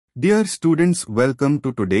Dear students, welcome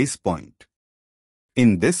to today's point.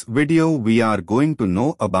 In this video, we are going to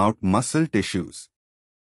know about muscle tissues.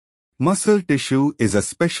 Muscle tissue is a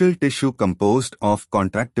special tissue composed of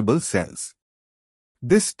contractible cells.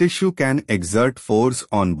 This tissue can exert force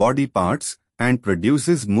on body parts and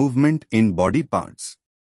produces movement in body parts.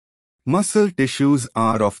 Muscle tissues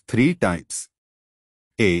are of three types.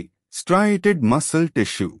 A. Striated muscle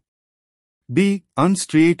tissue. B.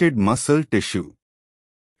 Unstriated muscle tissue.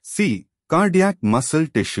 C. Cardiac muscle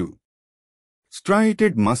tissue.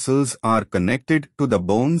 Striated muscles are connected to the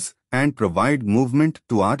bones and provide movement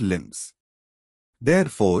to our limbs.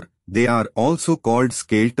 Therefore, they are also called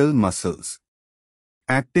skeletal muscles.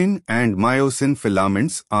 Actin and myosin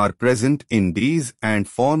filaments are present in these and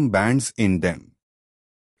form bands in them.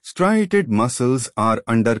 Striated muscles are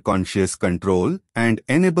under conscious control and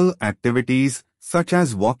enable activities such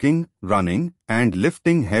as walking, running, and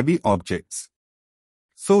lifting heavy objects.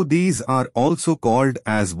 So these are also called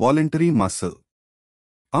as voluntary muscle.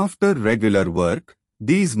 After regular work,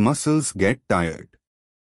 these muscles get tired.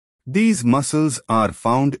 These muscles are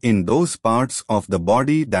found in those parts of the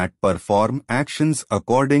body that perform actions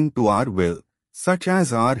according to our will, such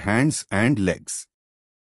as our hands and legs.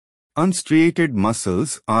 Unstriated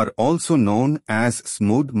muscles are also known as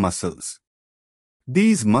smooth muscles.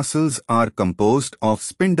 These muscles are composed of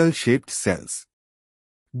spindle-shaped cells.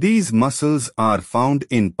 These muscles are found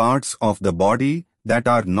in parts of the body that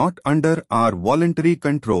are not under our voluntary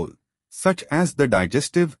control, such as the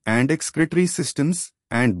digestive and excretory systems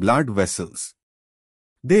and blood vessels.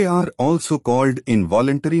 They are also called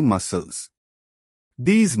involuntary muscles.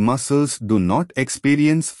 These muscles do not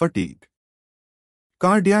experience fatigue.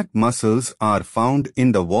 Cardiac muscles are found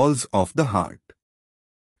in the walls of the heart.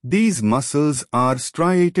 These muscles are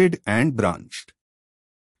striated and branched.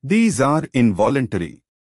 These are involuntary.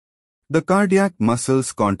 The cardiac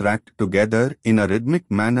muscles contract together in a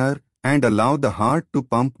rhythmic manner and allow the heart to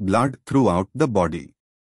pump blood throughout the body.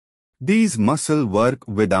 These muscles work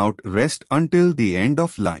without rest until the end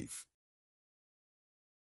of life.